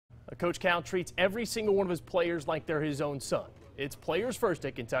Coach Cal treats every single one of his players like they're his own son. It's players first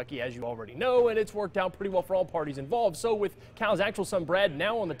at Kentucky, as you already know, and it's worked out pretty well for all parties involved. So with Cal's actual son Brad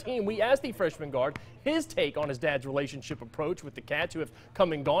now on the team, we asked the freshman guard his take on his dad's relationship approach with the Cats who have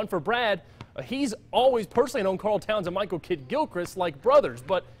come and gone. For Brad, he's always personally known Carl Towns and Michael Kidd-Gilchrist like brothers,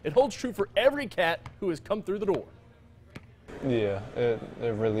 but it holds true for every Cat who has come through the door. Yeah, it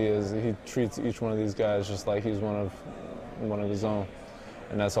really is. He treats each one of these guys just like he's one of his own.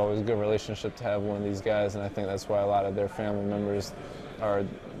 And that's always a good relationship to have one of these guys, and I think that's why a lot of their family members are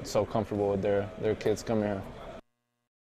so comfortable with their kids coming here.